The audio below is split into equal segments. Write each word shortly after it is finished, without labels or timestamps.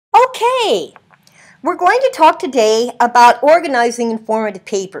Okay, we're going to talk today about organizing informative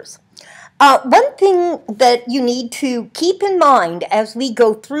papers. One thing that you need to keep in mind as we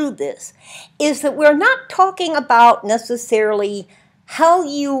go through this is that we're not talking about necessarily how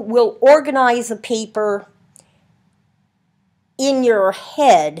you will organize a paper in your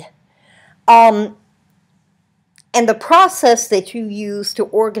head and the process that you use to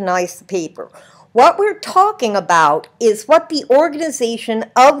organize the paper. What we're talking about is what the organization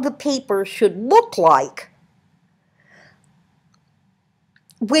of the paper should look like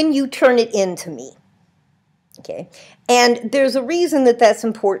when you turn it in to me. Okay, and there's a reason that that's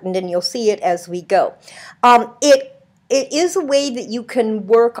important, and you'll see it as we go. It is a way that you can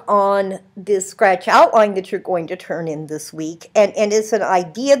work on this scratch outline that you're going to turn in this week, and it's an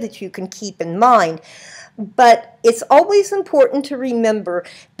idea that you can keep in mind. But it's always important to remember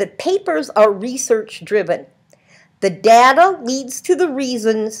that papers are research-driven. The data leads to the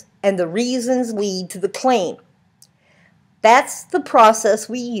reasons, and the reasons lead to the claim. That's the process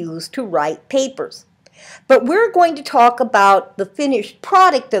we use to write papers. But we're going to talk about the finished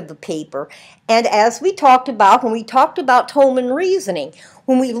product of the paper, and as we talked about when we talked about Tolman reasoning,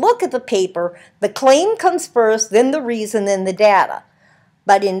 when we look at the paper, the claim comes first, then the reason, then the data.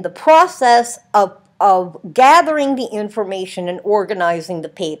 But in the process of gathering the information and organizing the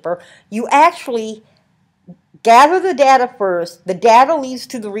paper, you actually gather the data first, the data leads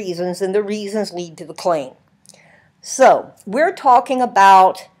to the reasons, and the reasons lead to the claim. So, we're talking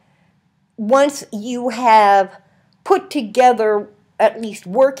about once you have put together at least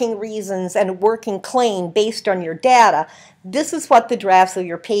working reasons and a working claim based on your data, this is what the drafts of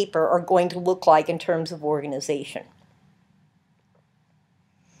your paper are going to look like in terms of organization.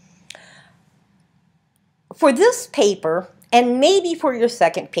 For this paper, and maybe for your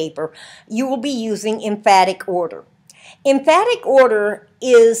second paper, you will be using emphatic order. Emphatic order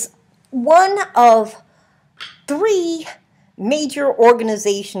is one of three major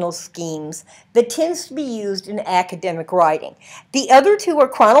organizational schemes that tends to be used in academic writing. The other two are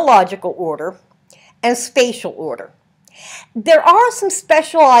chronological order and spatial order. There are some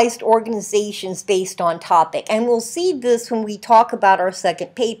specialized organizations based on topic, and we'll see this when we talk about our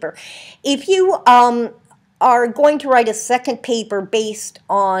second paper. If you are going to write a second paper based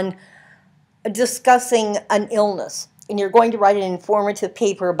on discussing an illness, and you're going to write an informative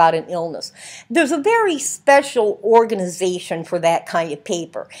paper about an illness, there's a very special organization for that kind of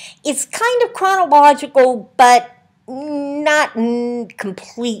paper. It's kind of chronological, but not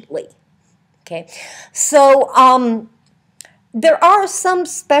completely. Okay, so there are some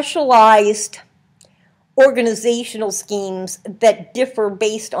specialized organizational schemes that differ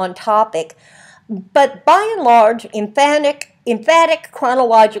based on topic, but by and large, emphatic,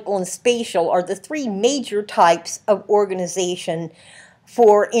 chronological, and spatial are the three major types of organization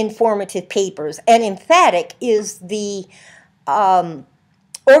for informative papers. And emphatic is the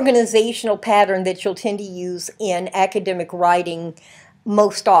organizational pattern that you'll tend to use in academic writing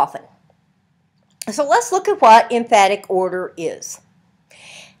most often. So let's look at what emphatic order is.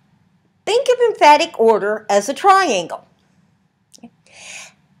 Think of emphatic order as a triangle.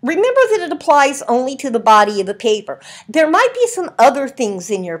 Remember that it applies only to the body of the paper. There might be some other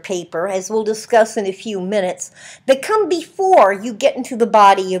things in your paper, as we'll discuss in a few minutes, that come before you get into the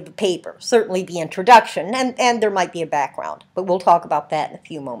body of the paper. Certainly the introduction, and there might be a background, but we'll talk about that in a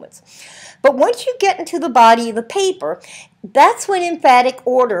few moments. But once you get into the body of the paper, that's when emphatic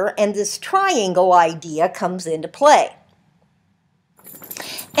order and this triangle idea comes into play.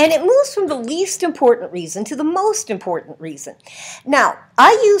 And it moves from the least important reason to the most important reason. Now,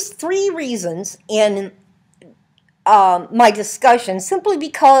 I use three reasons in my discussion simply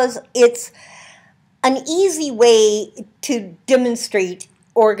because it's an easy way to demonstrate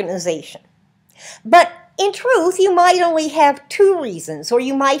organization. But in truth, you might only have two reasons, or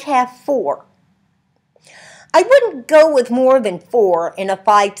you might have four. I wouldn't go with more than four in a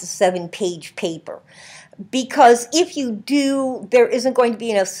 5 to 7 page paper, because if you do, there isn't going to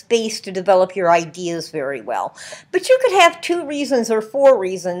be enough space to develop your ideas very well. But you could have 2 reasons or 4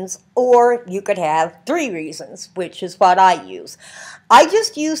 reasons, or you could have 3 reasons, which is what I use. I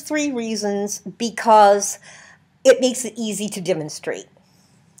just use 3 reasons because it makes it easy to demonstrate.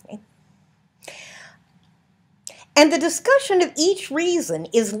 Okay? And the discussion of each reason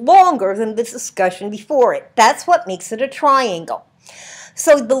is longer than the discussion before it. That's what makes it a triangle.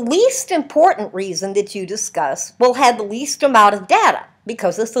 So the least important reason that you discuss will have the least amount of data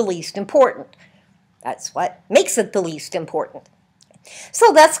because it's the least important. That's what makes it the least important.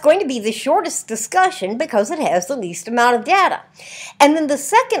 So that's going to be the shortest discussion because it has the least amount of data. And then the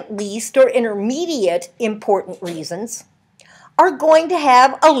second least or intermediate important reasons are going to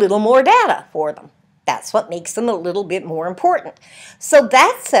have a little more data for them. That's what makes them a little bit more important. So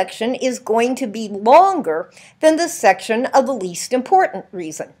that section is going to be longer than the section of the least important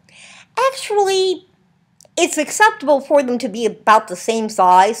reason. Actually, it's acceptable for them to be about the same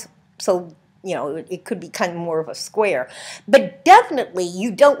size, so it could be kind of more of a square. But definitely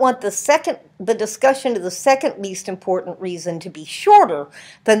you don't want the discussion of the second least important reason to be shorter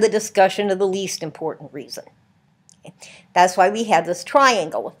than the discussion of the least important reason. That's why we have this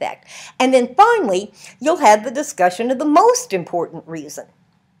triangle effect. And then finally, you'll have the discussion of the most important reason.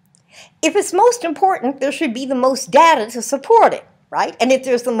 If it's most important, there should be the most data to support it, right? And if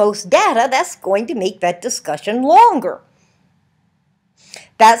there's the most data, that's going to make that discussion longer.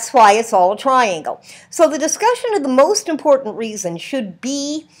 That's why it's all a triangle. So the discussion of the most important reason should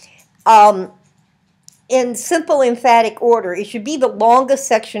be in simple emphatic order. It should be the longest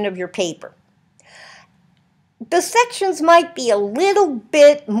section of your paper. The sections might be a little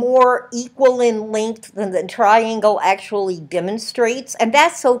bit more equal in length than the triangle actually demonstrates, and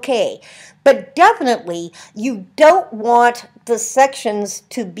that's okay. But definitely, you don't want the sections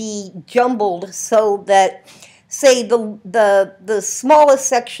to be jumbled so that, say, the smallest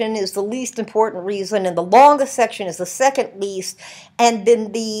section is the least important reason, and the longest section is the second least, and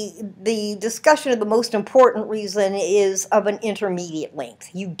then the discussion of the most important reason is of an intermediate length.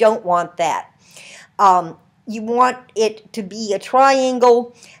 You don't want that. You want it to be a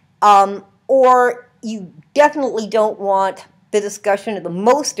triangle, or you definitely don't want the discussion of the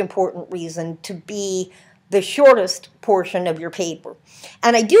most important reason to be the shortest portion of your paper.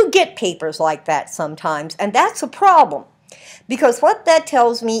 And I do get papers like that sometimes, and that's a problem, because what that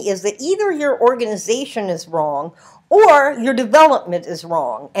tells me is that either your organization is wrong or your development is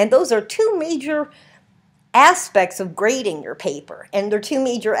wrong, and those are two major aspects of grading your paper, and they're two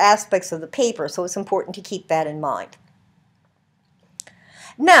major aspects of the paper, so it's important to keep that in mind.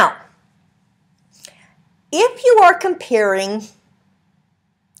 Now, if you are comparing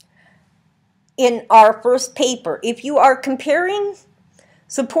in our first paper, if you are comparing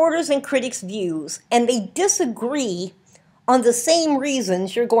supporters and critics' views and they disagree on the same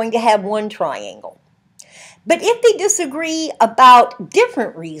reasons, you're going to have one triangle. But if they disagree about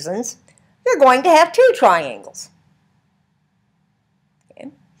different reasons, you're going to have two triangles.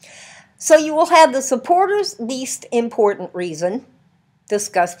 Okay. So you will have the supporter's least important reason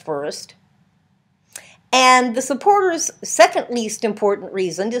discussed first, and the supporter's second least important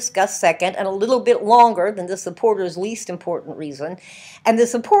reason discussed second, and a little bit longer than the supporter's least important reason, and the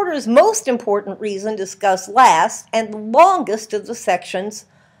supporter's most important reason discussed last, and the longest of the sections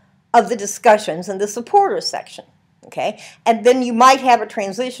of the discussions in the supporter section. Okay, and then you might have a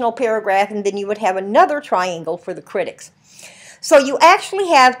transitional paragraph, and then you would have another triangle for the critics. So you actually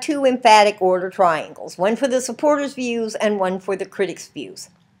have two emphatic order triangles, one for the supporters' views and one for the critics'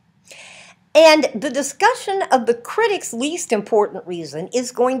 views. And the discussion of the critics' least important reason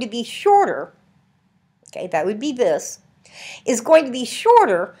is going to be shorter, okay, that would be this, is going to be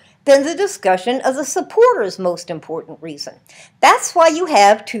shorter than the discussion of the supporters' most important reason. That's why you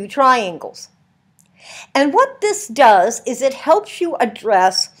have two triangles. And what this does is it helps you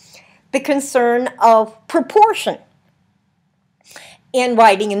address the concern of proportion in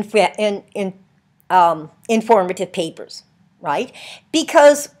writing informative papers, right?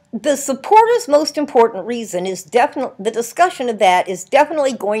 Because the supporter's most important reason is the discussion of that is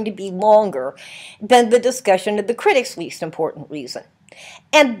definitely going to be longer than the discussion of the critic's least important reason.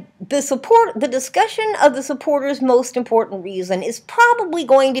 And the discussion of the supporter's most important reason is probably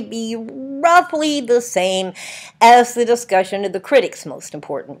going to be roughly the same as the discussion of the critic's most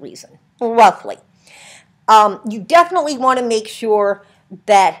important reason, roughly. You definitely want to make sure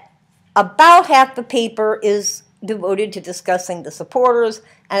that about half the paper is devoted to discussing the supporters,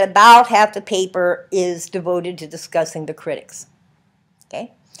 and about half the paper is devoted to discussing the critics.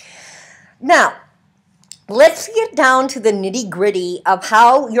 Okay? Now, let's get down to the nitty-gritty of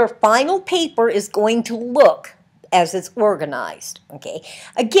how your final paper is going to look as it's organized. Okay?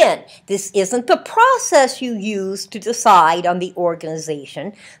 Again, this isn't the process you use to decide on the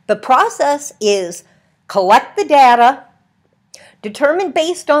organization. The process is collect the data, determine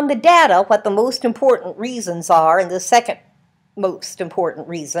based on the data what the most important reasons are, and the second most important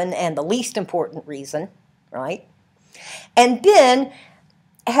reason and the least important reason, right? And then,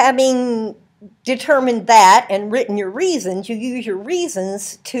 having determined that and written your reasons, you use your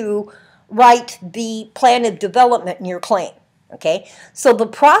reasons to write the plan of development in your claim. Okay? So the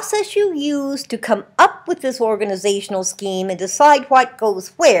process you use to come up with this organizational scheme and decide what goes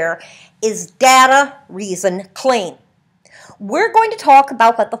where is data, reason, claim. we're going to talk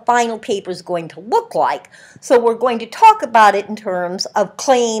about what the final paper is going to look like. So we're going to talk about it in terms of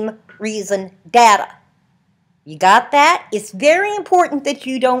claim, reason, data. You got that? It's very important that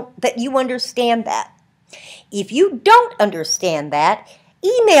you understand that. If you don't understand that,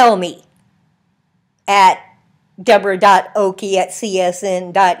 email me at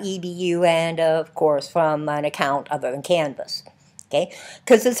deborah.oakey@csn.edu, and of course from an account other than Canvas. Okay?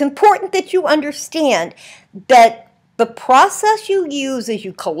 Because it's important that you understand that the process you use is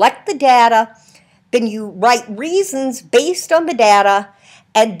you collect the data, then you write reasons based on the data,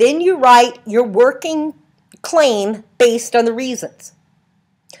 and then you write your working claim based on the reasons.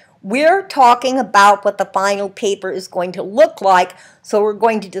 We're talking about what the final paper is going to look like, so we're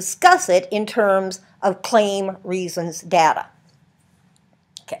going to discuss it in terms of claim, reasons, data.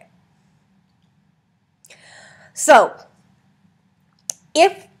 Okay. So,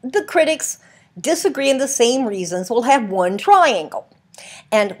 if the critics disagree in the same reasons, we'll have one triangle.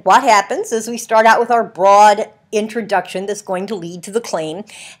 And what happens is we start out with our broad introduction that's going to lead to the claim,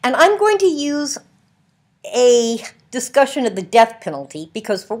 and I'm going to use a discussion of the death penalty,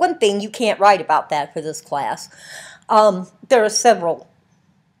 because for one thing, you can't write about that for this class. There are several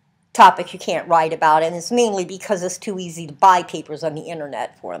topics you can't write about, and it's mainly because it's too easy to buy papers on the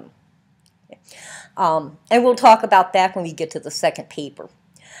internet for them. And we'll talk about that when we get to the second paper.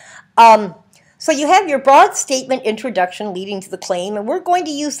 So you have your broad statement introduction leading to the claim, and we're going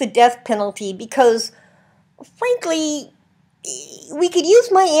to use the death penalty because, frankly, we could use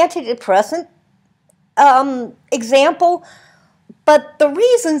my antidepressant example, but the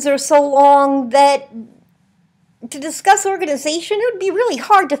reasons are so long that to discuss organization, it would be really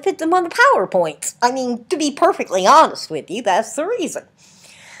hard to fit them on the PowerPoints. I mean, to be perfectly honest with you, that's the reason.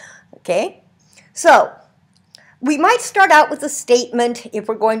 Okay? So, we might start out with a statement, if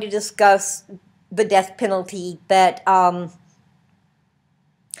we're going to discuss the death penalty, that how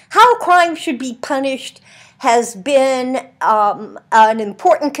crime should be punished has been an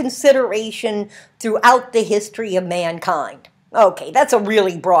important consideration throughout the history of mankind. Okay, that's a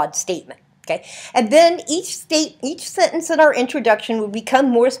really broad statement. Okay, and then each sentence in our introduction will become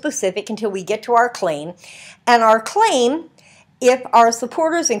more specific until we get to our claim. And our claim, if our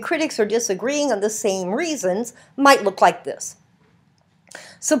supporters and critics are disagreeing on the same reasons, might look like this.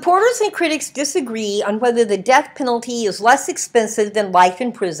 Supporters and critics disagree on whether the death penalty is less expensive than life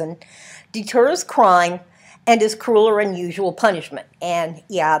in prison, deters crime, and is cruel or unusual punishment. And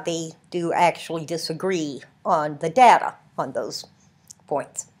yeah, they do actually disagree on the data on those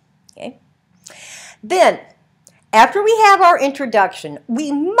points. Okay? Then, after we have our introduction,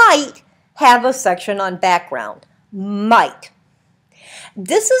 we might have a section on background. Might.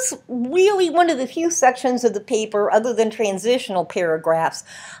 This is really one of the few sections of the paper, other than transitional paragraphs,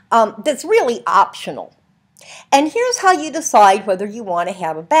 that's really optional. And here's how you decide whether you want to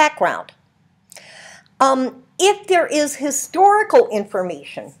have a background. If there is historical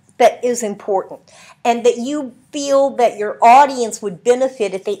information that is important and that you feel that your audience would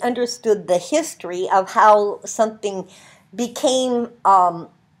benefit if they understood the history of how something became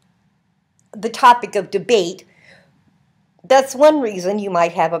the topic of debate, that's one reason you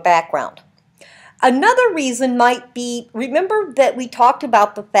might have a background. Another reason might be, remember that we talked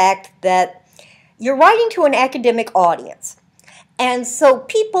about the fact that you're writing to an academic audience. And so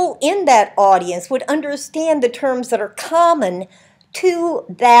people in that audience would understand the terms that are common to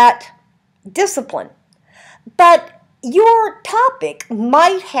that discipline. But your topic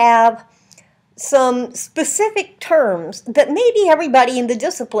might have some specific terms that maybe everybody in the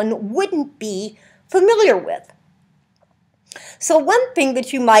discipline wouldn't be familiar with. So one thing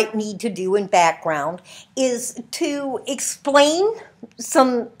that you might need to do in background is to explain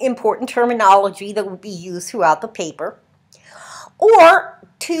some important terminology that will be used throughout the paper, or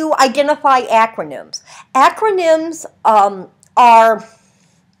to identify acronyms. Acronyms are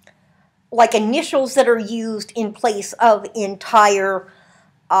like initials that are used in place of entire,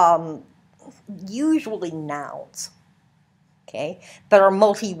 usually nouns, okay, that are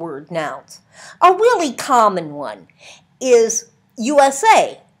multi-word nouns. A really common one is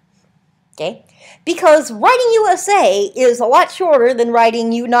USA, okay, because writing USA is a lot shorter than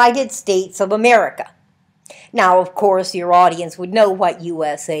writing United States of America. Now, of course, your audience would know what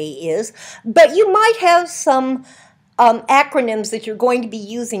USA is, but you might have some acronyms that you're going to be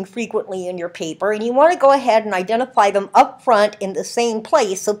using frequently in your paper, and you want to go ahead and identify them up front in the same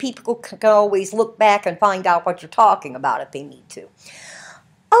place so people can always look back and find out what you're talking about if they need to.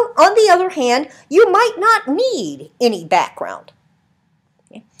 On the other hand, you might not need any background.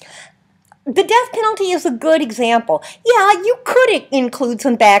 Okay. the death penalty is a good example. Yeah, you could include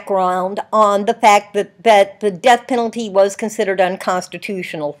some background on the fact that the death penalty was considered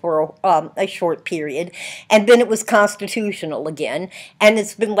unconstitutional for a short period, and then it was constitutional again, and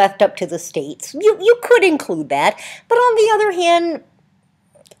it's been left up to the states. You could include that, but on the other hand,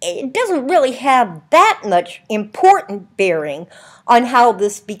 it doesn't really have that much important bearing on how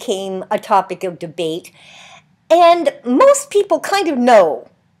this became a topic of debate, and most people kind of know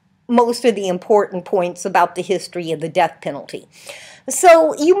most of the important points about the history of the death penalty.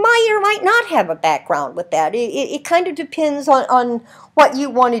 So you might or might not have a background with that. It kind of depends on what you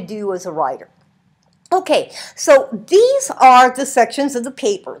want to do as a writer. Okay, so these are the sections of the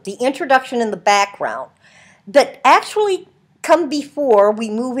paper, the introduction and the background, that actually come before we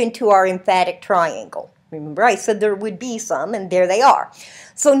move into our emphatic triangle. Remember, I said there would be some, and there they are.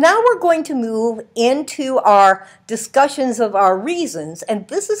 So now we're going to move into our discussions of our reasons, and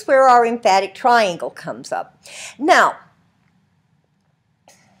this is where our emphatic triangle comes up. Now,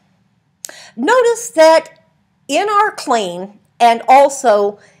 notice that in our claim, and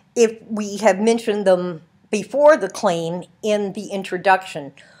also if we have mentioned them before the claim in the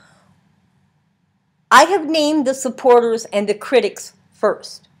introduction, I have named the supporters and the critics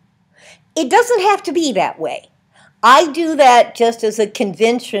first. It doesn't have to be that way. I do that just as a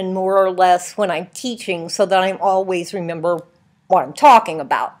convention, more or less, when I'm teaching, so that I always remember what I'm talking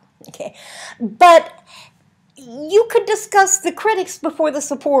about. Okay, but you could discuss the critics before the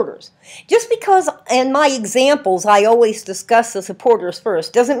supporters. Just because in my examples I always discuss the supporters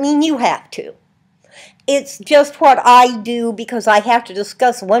first doesn't mean you have to. It's just what I do because I have to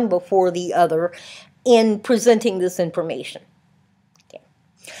discuss one before the other in presenting this information. Okay.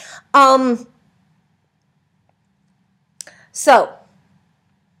 So,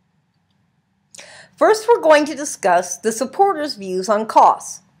 first we're going to discuss the supporters' views on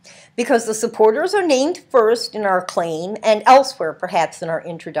costs, because the supporters are named first in our claim and elsewhere perhaps in our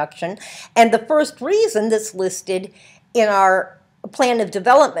introduction, and the first reason that's listed in our plan of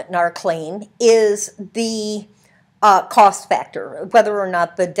development in our claim is the cost factor, whether or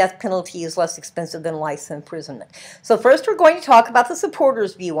not the death penalty is less expensive than life imprisonment. So first we're going to talk about the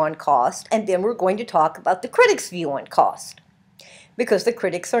supporters' view on cost, and then we're going to talk about the critics' view on cost, because the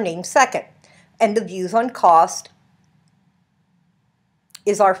critics are named second, and the views on cost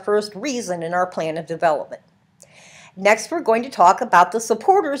is our first reason in our plan of development. Next, we're going to talk about the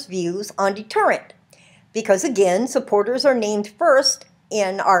supporters' views on deterrent, because again, supporters are named first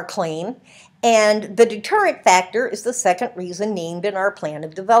in our claim, and the deterrent factor is the second reason named in our plan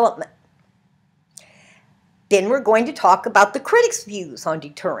of development. Then we're going to talk about the critics' views on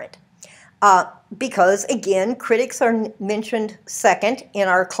deterrent, because again, critics are mentioned second in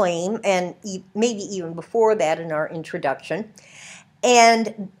our claim, and maybe even before that in our introduction.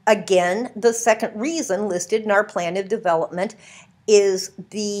 And again, the second reason listed in our plan of development is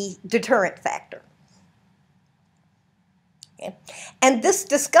the deterrent factor. Okay. And this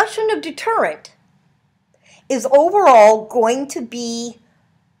discussion of deterrent is overall going to be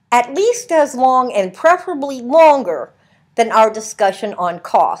at least as long and preferably longer than our discussion on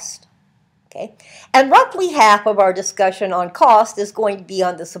cost. Okay. And roughly half of our discussion on cost is going to be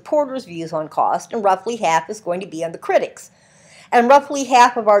on the supporters' views on cost, and roughly half is going to be on the critics. And roughly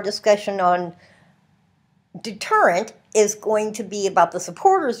half of our discussion on deterrent is going to be about the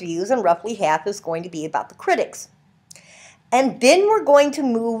supporters' views, and roughly half is going to be about the critics. And then we're going to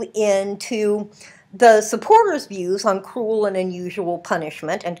move into the supporters' views on cruel and unusual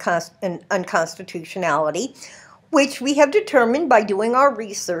punishment and unconstitutionality, which we have determined by doing our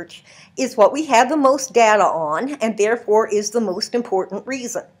research is what we have the most data on, and therefore is the most important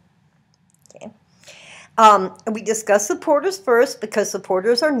reason. Okay. We discuss supporters first because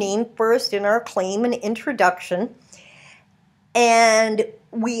supporters are named first in our claim and introduction, and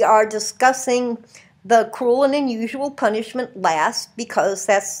we are discussing the cruel and unusual punishment last because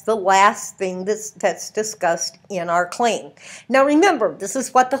that's the last thing that's discussed in our claim. Now remember, this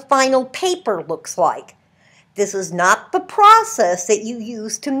is what the final paper looks like. This is not the process that you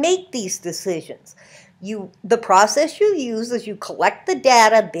use to make these decisions. The process you use is you collect the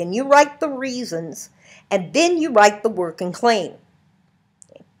data, then you write the reasons, and then you write the working claim.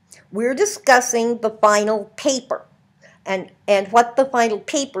 Okay. We're discussing the final paper and what the final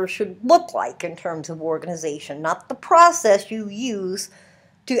paper should look like in terms of organization, not the process you use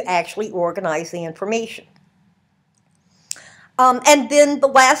to actually organize the information. And then the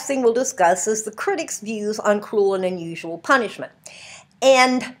last thing we'll discuss is the critics' views on cruel and unusual punishment.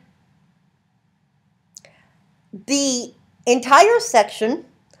 And the entire section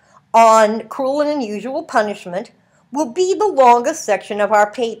on cruel and unusual punishment will be the longest section of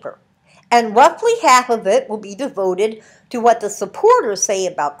our paper. And roughly half of it will be devoted to what the supporters say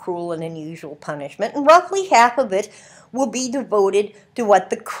about cruel and unusual punishment, and roughly half of it will be devoted to what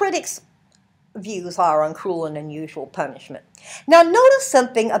the critics' views are on cruel and unusual punishment. Now notice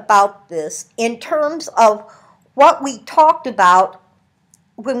something about this in terms of what we talked about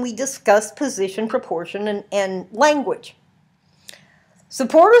when we discussed position, proportion, and language.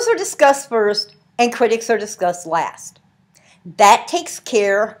 Supporters are discussed first and critics are discussed last. That takes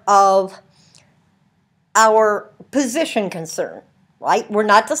care of our position concern, right? We're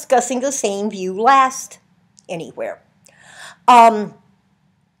not discussing the same view last anywhere. And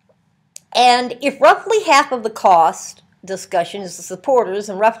if roughly half of the cost discussion is the supporters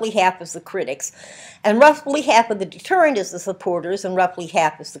and roughly half is the critics, and roughly half of the deterrent is the supporters and roughly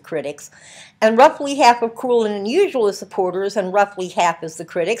half is the critics, and roughly half of cruel and unusual is supporters and roughly half is the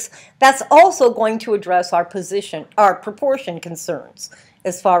critics, that's also going to address our proportion concerns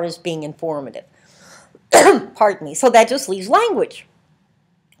as far as being informative. Pardon me. So that just leaves language.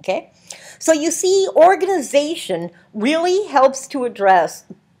 Okay? So you see, organization really helps to address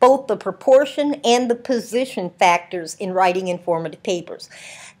both the proportion and the position factors in writing informative papers.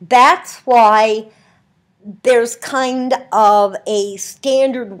 That's why there's kind of a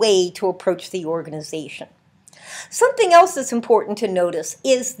standard way to approach the organization. Something else that's important to notice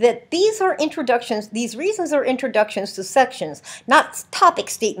is that these reasons are introductions to sections, not topic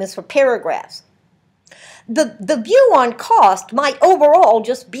statements for paragraphs. The view on cost might overall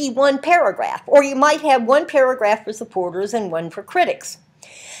just be one paragraph, or you might have one paragraph for supporters and one for critics.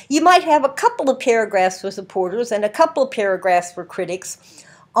 You might have a couple of paragraphs for supporters and a couple of paragraphs for critics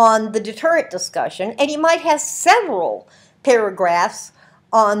on the deterrent discussion, and you might have several paragraphs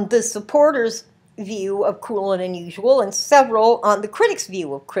on the supporters' view of cruel and unusual and several on the critics'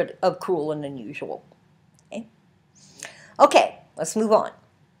 view of cruel and unusual. Okay, let's move on.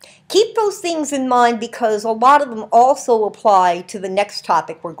 Keep those things in mind because a lot of them also apply to the next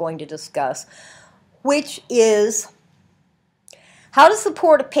topic we're going to discuss, which is how to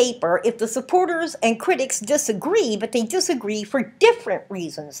support a paper if the supporters and critics disagree, but they disagree for different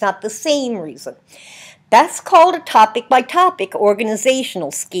reasons, not the same reason. That's called a topic-by-topic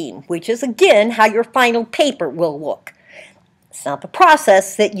organizational scheme, which is, again, how your final paper will look. It's not the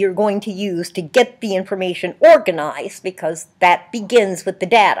process that you're going to use to get the information organized, because that begins with the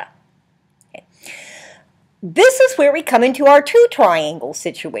data. Okay. This is where we come into our two-triangle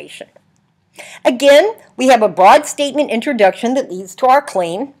situation. Again, we have a broad statement introduction that leads to our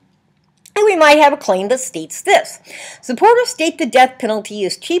claim, and we might have a claim that states this. Supporters state the death penalty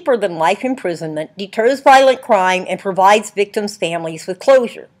is cheaper than life imprisonment, deters violent crime, and provides victims' families with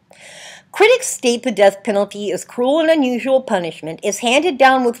closure. Critics state the death penalty is cruel and unusual punishment, is handed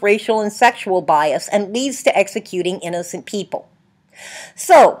down with racial and sexual bias, and leads to executing innocent people.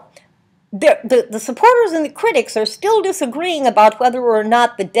 So, the supporters and the critics are still disagreeing about whether or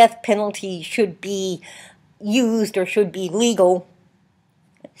not the death penalty should be used or should be legal,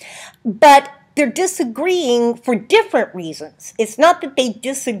 but they're disagreeing for different reasons. It's not that they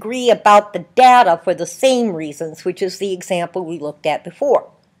disagree about the data for the same reasons, which is the example we looked at before.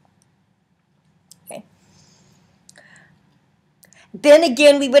 Okay. Then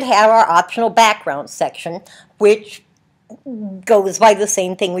again, we would have our optional background section, which goes by the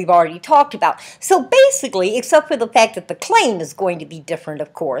same thing we've already talked about. So basically, except for the fact that the claim is going to be different,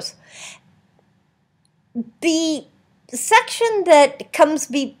 of course, the section that comes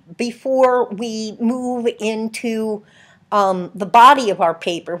before we move into the body of our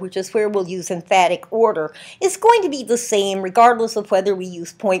paper, which is where we'll use emphatic order, is going to be the same regardless of whether we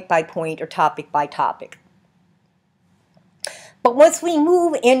use point by point or topic by topic. But once we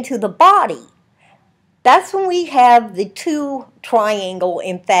move into the body, that's when we have the two-triangle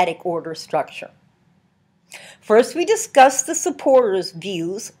emphatic order structure. First, we discuss the supporters'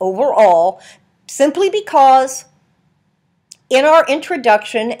 views overall, simply because in our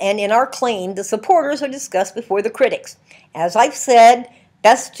introduction and in our claim, the supporters are discussed before the critics. As I've said,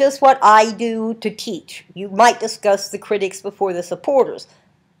 that's just what I do to teach. You might discuss the critics before the supporters.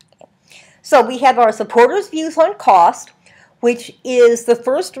 So we have our supporters' views on cost, which is the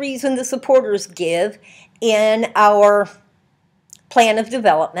first reason the supporters give in our plan of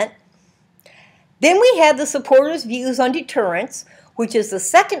development. Then we have the supporters' views on deterrence, which is the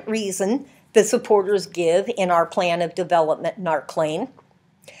second reason the supporters give in our plan of development and our claim.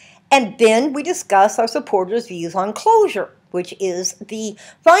 And then we discuss our supporters' views on closure, which is the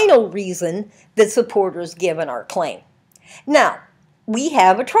final reason that supporters give in our claim. Now, we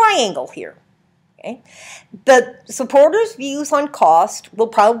have a triangle here. Okay? The supporters' views on cost will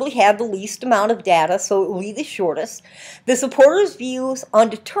probably have the least amount of data, so it will be the shortest. The supporters' views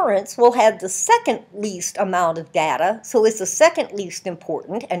on deterrence will have the second least amount of data, so it's the second least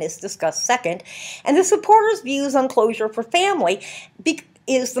important, and it's discussed second. And the supporters' views on closure for family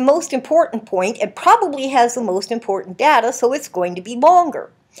is the most important point and probably has the most important data, so it's going to be longer.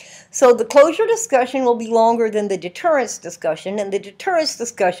 So the closure discussion will be longer than the deterrence discussion, and the deterrence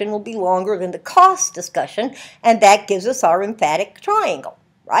discussion will be longer than the cost discussion, and that gives us our emphatic triangle,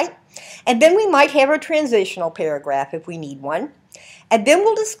 right? And then we might have a transitional paragraph if we need one. And then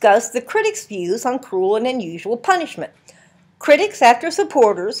we'll discuss the critics' views on cruel and unusual punishment. Critics after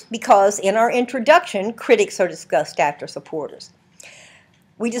supporters, because in our introduction, critics are discussed after supporters.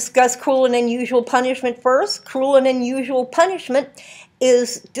 We discuss cruel and unusual punishment first. Cruel and unusual punishment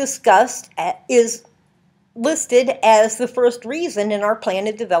is listed as the first reason in our plan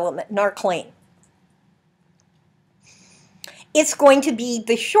of development in our claim. It's going to be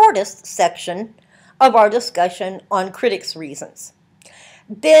the shortest section of our discussion on critics' reasons.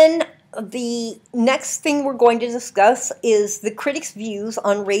 Then the next thing we're going to discuss is the critics' views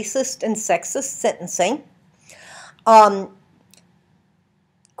on racist and sexist sentencing.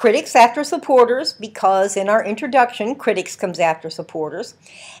 Critics after supporters, because in our introduction, critics comes after supporters.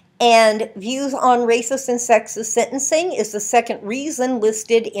 And views on racist and sexist sentencing is the second reason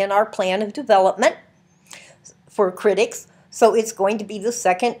listed in our plan of development for critics. So it's going to be the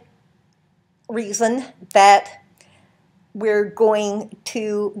second reason that we're going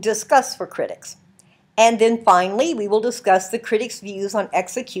to discuss for critics. And then finally, we will discuss the critics' views on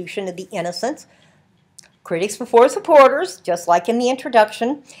execution of the innocents. Critics before supporters, just like in the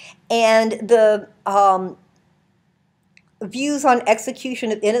introduction, and the views on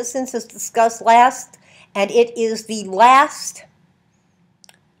execution of innocence is discussed last, and it is the last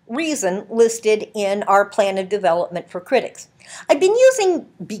reason listed in our plan of development for critics. I've been using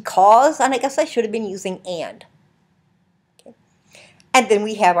because, and I guess I should have been using and. Okay. And then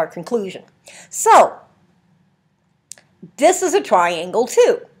we have our conclusion. So, this is a triangle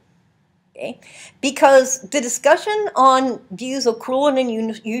too. Okay? Because the discussion on views of cruel and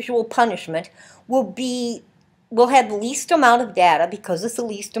unusual punishment will have the least amount of data because it's the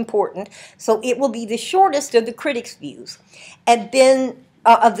least important, so it will be the shortest of the critics' views, and then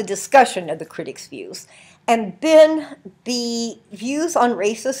of the discussion of the critics' views. And then the views on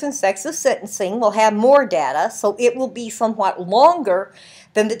racist and sexist sentencing will have more data, so it will be somewhat longer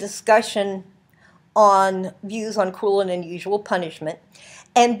than the discussion on views on cruel and unusual punishment.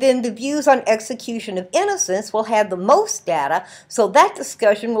 And then the views on execution of innocence will have the most data, so that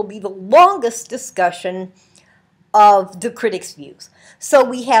discussion will be the longest discussion of the critics' views. So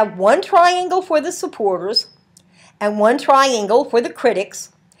we have one triangle for the supporters and one triangle for the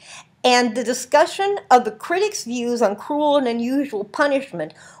critics, and the discussion of the critics' views on cruel and unusual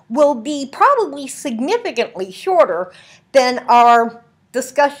punishment will be probably significantly shorter than our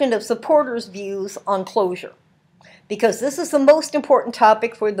discussion of supporters' views on closure, because this is the most important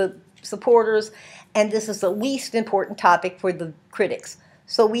topic for the supporters, and this is the least important topic for the critics.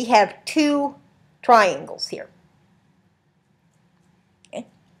 So we have two triangles here. Okay.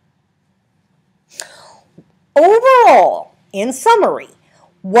 Overall, in summary,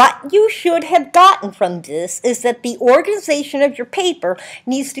 what you should have gotten from this is that the organization of your paper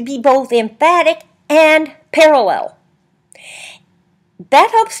needs to be both emphatic and parallel.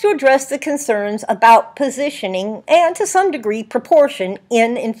 That helps to address the concerns about positioning and, to some degree, proportion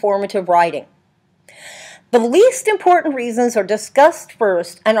in informative writing. The least important reasons are discussed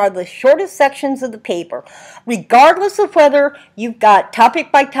first and are the shortest sections of the paper, regardless of whether you've got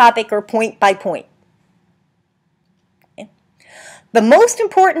topic by topic or point by point. Okay. The most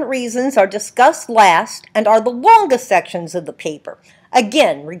important reasons are discussed last and are the longest sections of the paper,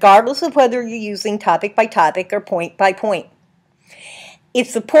 again, regardless of whether you're using topic by topic or point by point. If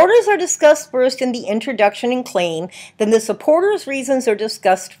supporters are discussed first in the introduction and claim, then the supporters' reasons are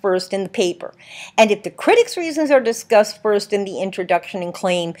discussed first in the paper. And if the critics' reasons are discussed first in the introduction and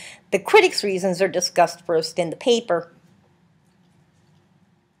claim, the critics' reasons are discussed first in the paper.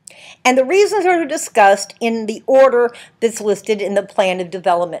 And the reasons are discussed in the order that's listed in the plan of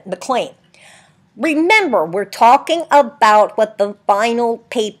development and the claim. Remember, we're talking about what the final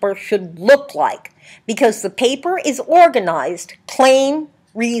paper should look like, because the paper is organized claim,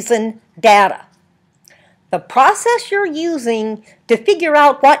 reason, data. The process you're using to figure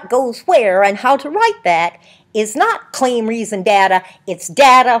out what goes where and how to write that is not claim, reason, data. It's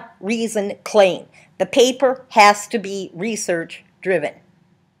data, reason, claim. The paper has to be research driven.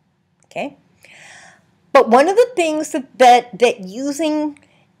 Okay? But one of the things that using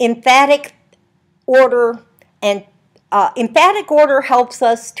emphatic order, and emphatic order helps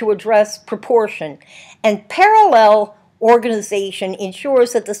us to address proportion, and parallel organization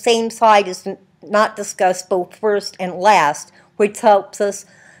ensures that the same side is not discussed both first and last, which helps us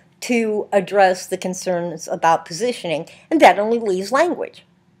to address the concerns about positioning, and that only leaves language.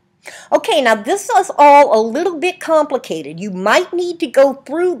 Okay, now this is all a little bit complicated. You might need to go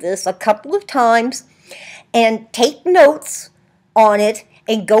through this a couple of times and take notes on it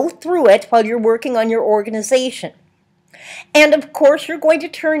and go through it while you're working on your organization. And of course, you're going to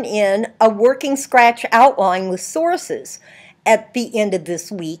turn in a working scratch outline with sources at the end of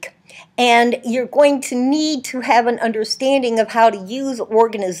this week. And you're going to need to have an understanding of how to use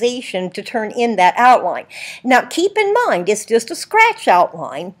organization to turn in that outline. Now, keep in mind, it's just a scratch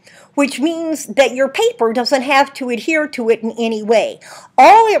outline, which means that your paper doesn't have to adhere to it in any way.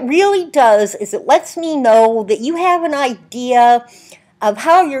 All it really does is it lets me know that you have an idea of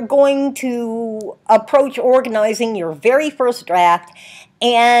how you're going to approach organizing your very first draft,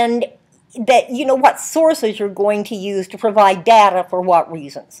 and that you know what sources you're going to use to provide data for what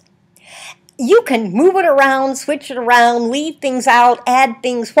reasons. You can move it around, switch it around, leave things out, add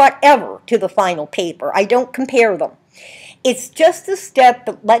things, whatever, to the final paper. I don't compare them. It's just a step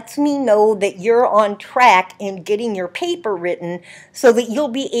that lets me know that you're on track in getting your paper written so that you'll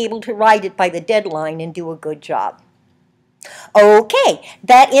be able to write it by the deadline and do a good job. Okay,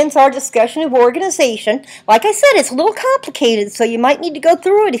 that ends our discussion of organization. Like I said, it's a little complicated, so you might need to go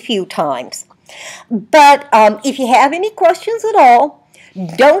through it a few times. But if you have any questions at all,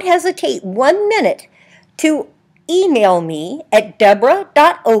 don't hesitate 1 minute to email me at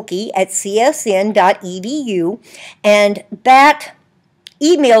deborah.oakey@csn.edu, and that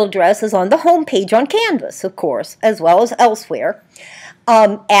email address is on the home page on Canvas, of course, as well as elsewhere.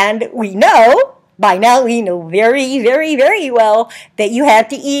 And by now we know very, very, very well that you have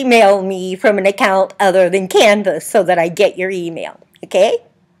to email me from an account other than Canvas so that I get your email, okay?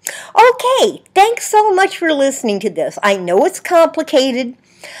 Okay, thanks so much for listening to this. I know it's complicated.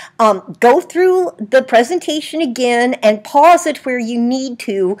 Go through the presentation again and pause it where you need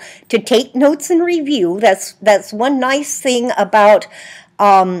to take notes and review. That's one nice thing about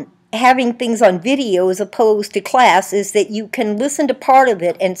having things on video as opposed to class, is that you can listen to part of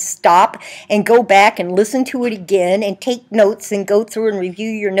it and stop and go back and listen to it again and take notes and go through and review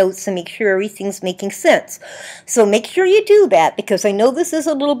your notes and make sure everything's making sense. So make sure you do that, because I know this is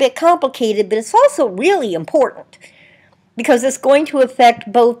a little bit complicated, but it's also really important because it's going to affect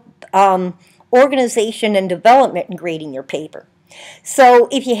both organization and development in grading your paper. So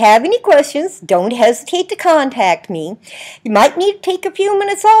if you have any questions, don't hesitate to contact me. You might need to take a few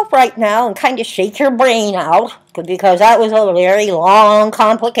minutes off right now and kind of shake your brain out, because that was a very long,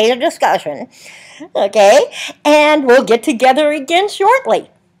 complicated discussion. Okay? And we'll get together again shortly.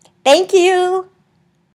 Thank you.